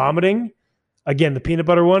fear of vomiting. Again, the peanut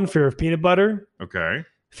butter one, fear of peanut butter. Okay.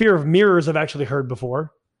 Fear of mirrors I've actually heard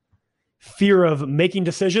before. Fear of making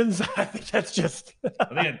decisions. I think that's just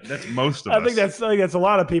I think that's most of us. I think that's a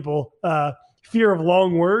lot of people. Fear of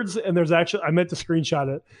long words, and there's actually I meant to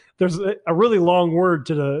screenshot it. There's a really long word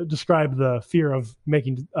to describe the fear of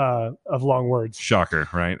making of long words. Shocker,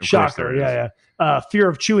 right? Of Shocker, yeah. Fear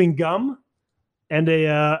of chewing gum, and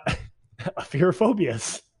a fear of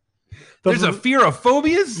phobias. There's a fear of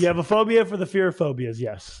phobias? You have a phobia for the fear of phobias,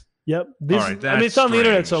 yes. Yep. All right, I mean, it's on the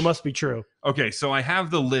internet, so it strange. must be true. Okay, so I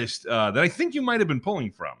have the list that I think you might have been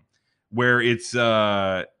pulling from, where it's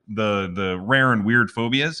the rare and weird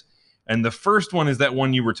phobias, and the first one is that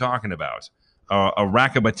one you were talking about,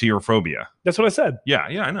 arachibaitophobia. That's what I said. Yeah,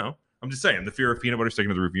 I know. I'm just saying the fear of peanut butter sticking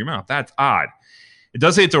to the roof of your mouth. That's odd. It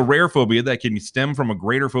does say it's a rare phobia that can stem from a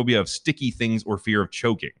greater phobia of sticky things or fear of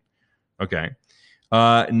choking. Okay,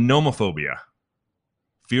 nomophobia,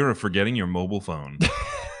 fear of forgetting your mobile phone.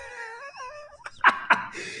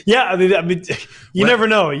 Yeah, I mean, you never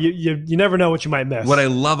know. You never know what you might miss. What I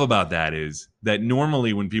love about that is that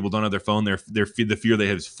normally when people don't have their phone, the fear they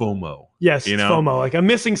have is FOMO. Yes, you it's know? FOMO. Like I'm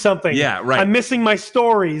missing something. Yeah, right. I'm missing my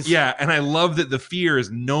stories. Yeah, and I love that the fear is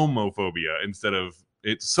nomophobia instead of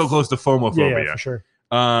it's so close to FOMOphobia. Yeah, for sure.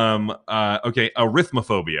 Okay,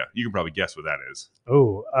 arithmophobia. You can probably guess what that is.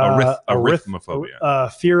 Oh,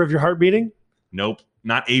 arithmophobia. Fear of your heart beating. Nope,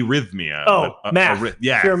 not arrhythmia. Oh, but, math.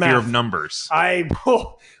 Fear math. of numbers.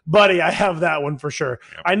 Buddy, I have that one for sure.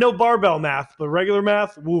 Yep. I know barbell math, but regular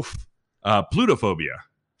math, woof. Plutophobia.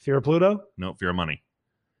 Fear of Pluto. No, fear of money.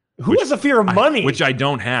 Who has a fear of money? Which I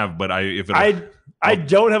don't have, but I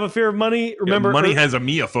don't have a fear of money. Remember, money has a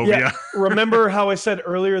meophobia. Yeah, remember how I said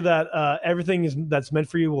earlier that everything that's meant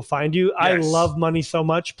for you will find you. Yes. I love money so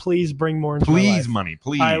much. Please bring more into my life. Money,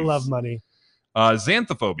 please. I love money.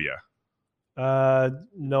 Xanthophobia.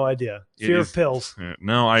 No idea. Fear of pills.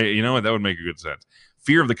 No, you know what? That would make a good sense.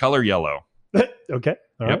 Fear of the color yellow. Okay.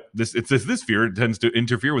 All right. This fear tends to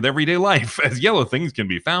interfere with everyday life, as yellow things can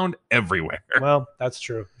be found everywhere. Well, that's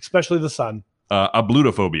true, especially the sun.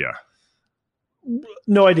 Ablutophobia.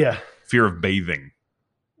 No idea. Fear of bathing.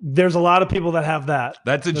 There's a lot of people that have that.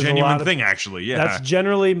 That's a genuine thing, actually. Yeah. That's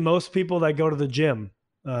generally most people that go to the gym.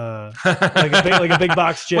 like a big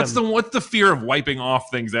box gym. What's the fear of wiping off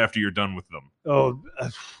things after you're done with them?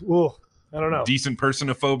 I don't know. Decent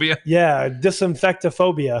personophobia? Yeah,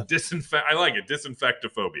 disinfectophobia. I like it.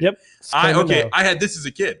 Disinfectophobia. Yep. I had this as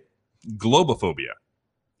a kid. Globophobia.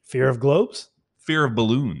 Fear of globes? Fear of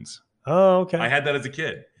balloons. Oh, okay. I had that as a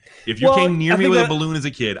kid. If you came near me with a balloon as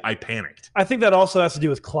a kid, I panicked. I think that also has to do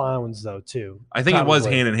with clowns, though, too. I think it was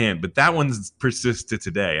hand in hand, but that one's persists to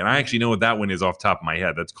today. And I actually know what that one is off the top of my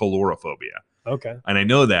head. That's colorophobia. Okay. And I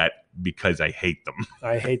know that because I hate them.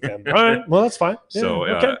 I hate them. All right. Well, that's fine. Yeah, so,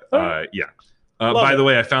 okay. Yeah. By the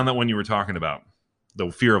way, I found that one you were talking about.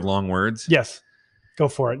 The fear of long words. Yes. Go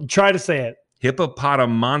for it. Try to say it.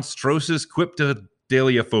 Hippopotamonstrosis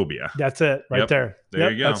quiptodaleophobia. That's it. Right there.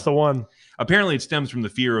 There you go. That's the one. Apparently, it stems from the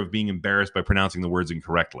fear of being embarrassed by pronouncing the words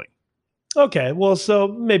incorrectly. Okay, well, so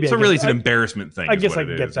maybe. So really, it's an embarrassment thing. I guess I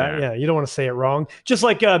can get that. Yeah, you don't want to say it wrong. Just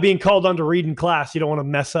like being called on to read in class, you don't want to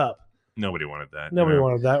mess up. Nobody wanted that. Nobody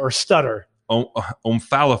wanted that, or stutter.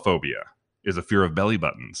 Omphalophobia is a fear of belly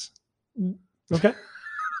buttons. Okay.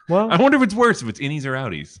 Well, I wonder if it's worse, if it's innies or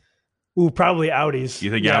outies. Ooh, probably outies. You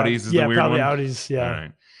think outies is the weird one? Yeah, probably outies. Yeah. All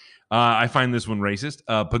right. I find this one racist.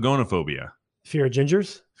 Pagonophobia. Fear of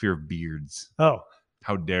gingers? Fear of beards. Oh.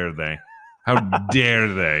 How dare they? How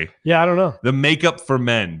dare they? Yeah, I don't know. The makeup for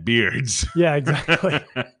men, beards. Yeah, exactly.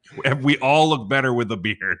 We all look better with a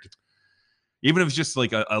beard. Even if it's just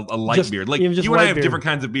like a light Just- beard. Like even just you and I light have beard. different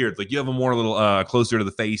kinds of beards. Like you have a more little closer to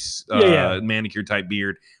the face manicure type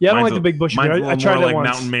beard. Yeah, I don't Mine's like the big bushy Mine's beard. a I little tried more that like once.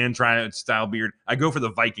 mountain man style beard. I go for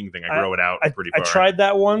the Viking thing. I grow it out pretty I far. tried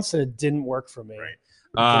that once and it didn't work for me. Right.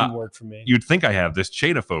 It didn't work for me. You'd think I have this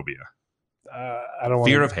chaetophobia. I don't want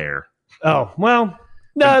Fear of hair. Oh, well.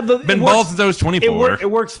 No, Been bald since I was 24.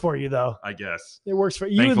 It works for you though. I guess. It works for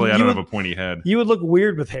you. Thankfully, I don't would, have a pointy head. You would look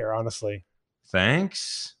weird with hair, honestly.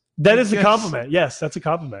 Thanks. That is a Yes. compliment. Yes, that's a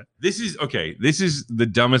compliment. This is okay. This is the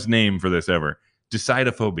dumbest name for this ever.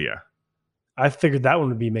 Decidophobia. I figured that one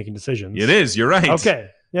would be making decisions. It is. You're right. Okay.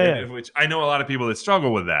 Yeah. Which I know a lot of people that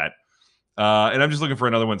struggle with that. And I'm just looking for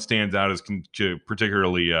another one that stands out as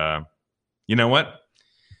particularly, you know what?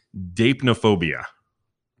 Dapnophobia.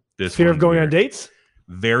 This Fear of one's going on weird. dates.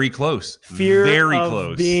 Very close. Fear Very of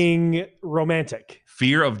close. being romantic.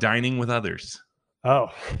 Fear of dining with others. Oh.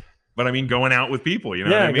 But I mean, going out with people. You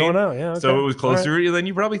know yeah, what I mean? going out. Yeah. So okay. it was closer than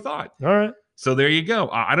you probably thought. All right. So there you go.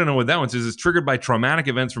 I don't know what that one says. It's triggered by traumatic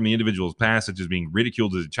events from the individual's past, such as being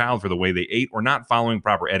ridiculed as a child for the way they ate or not following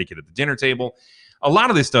proper etiquette at the dinner table. A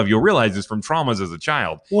lot of this stuff you'll realize is from traumas as a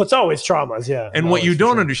child. Well, it's always traumas. Yeah. And what Always, you for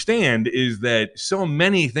don't sure. understand is that so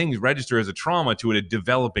many things register as a trauma to a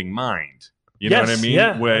developing mind. You know what I Yes, mean?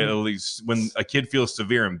 yeah. Where at least when a kid feels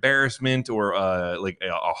severe embarrassment or like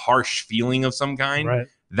a harsh feeling of some kind, Right.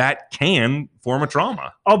 that can form a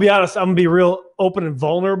trauma. I'll be honest. I'm gonna be real open and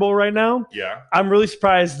vulnerable right now. Yeah. I'm really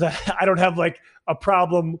surprised that I don't have like a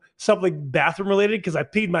problem, something bathroom related, because I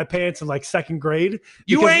peed my pants in like second grade.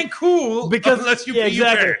 You Because- ain't cool unless you pee your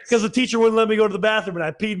exactly, pants. because the teacher wouldn't let me go to the bathroom, and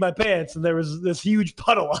I peed my pants, and there was this huge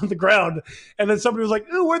puddle on the ground, and then somebody was like,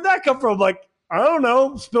 "Ooh, where'd that come from?" I'm like, I don't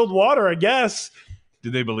know, spilled water, I guess.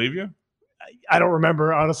 Did they believe you? I don't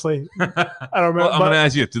remember, honestly. I don't remember. Well, I'm but going to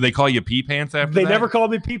ask you, did they call you pee pants after they that? never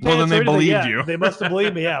called me pee pants. Well, then they or anything. believed Yeah, you. They must have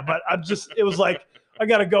believed me. Yeah, but it was like I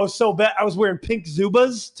gotta go so bad. I was wearing pink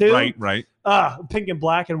Zubas too. Right. Pink and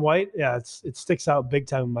black and white. Yeah, it sticks out big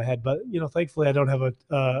time in my head. But thankfully, I don't have a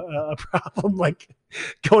problem like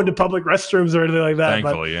going to public restrooms or anything like that.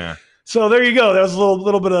 Thankfully, yeah. So there you go. That was a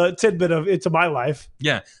little bit of tidbit of into my life.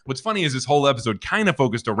 Yeah. What's funny is this whole episode kind of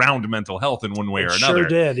focused around mental health in one way or It another. Sure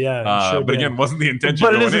did. Yeah. Sure but did. again, wasn't the intention.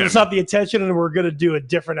 But it going isn't. in. It's not the intention, and we're going to do a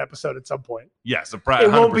different episode at some point. Yes, It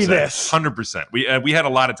won't be this. 100%. We had a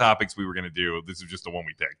lot of topics we were going to do. This is just the one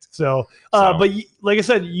we picked. So. But like I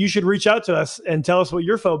said, you should reach out to us and tell us what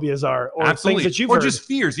your phobias are, or Absolutely. things that you've or heard. just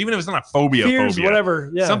fears, even if it's not a phobia. fears, phobia. whatever.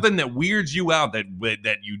 Yeah. Something that weirds you out that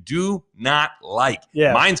you do not like.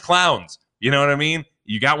 Yeah. Mine's clowns. You know what I mean?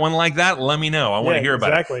 You got one like that? Let me know. I want to Yeah, hear about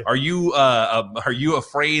exactly. it. Are you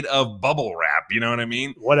afraid of bubble wrap? You know what I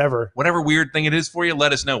mean? Whatever. Whatever weird thing it is for you,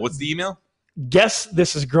 let us know. What's the email? Guess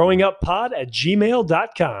this is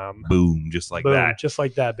growinguppod@gmail.com. Boom, just like Boom, that. just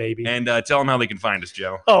like that, baby. And tell them how they can find us,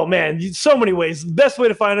 Joe. Oh man, so many ways. The best way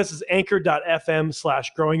to find us is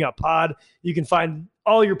anchor.fm/growinguppod. You can find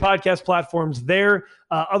all your podcast platforms there.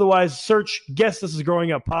 Otherwise, search Guess This Is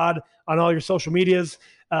Growing Up Pod on all your social medias.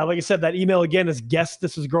 Like I said, that email again is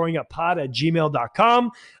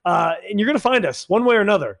guessthisisgrowinguppod@gmail.com. And you're going to find us one way or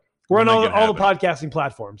another. We're on We'll make it all the happen. podcasting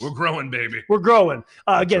platforms. We're growing, baby. We're growing.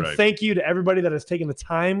 Again, right. thank you to everybody that has taken the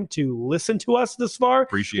time to listen to us this far.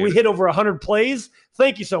 Appreciate We it. hit over 100 plays.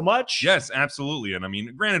 Thank you so much. Yes, absolutely. And I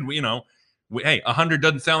mean, granted, hey, 100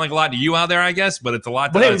 doesn't sound like a lot to you out there, I guess, but it's a lot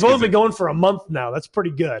to But hey, us. we've only 'cause been going for a month now. That's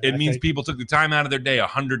pretty good. it I means think. people took the time out of their day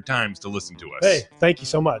 100 times to listen to us. Hey, thank you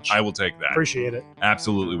so much. I will take that. Appreciate it.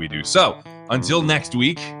 Absolutely, we do. So until next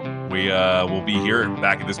week, we will be here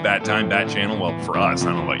back at this Bat Time Bat channel. Well, for us, I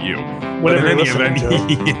don't know about you. Whatever but in you're any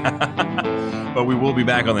listening event, yeah. But we will be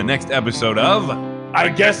back on the next episode of I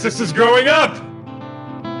guess this is growing up.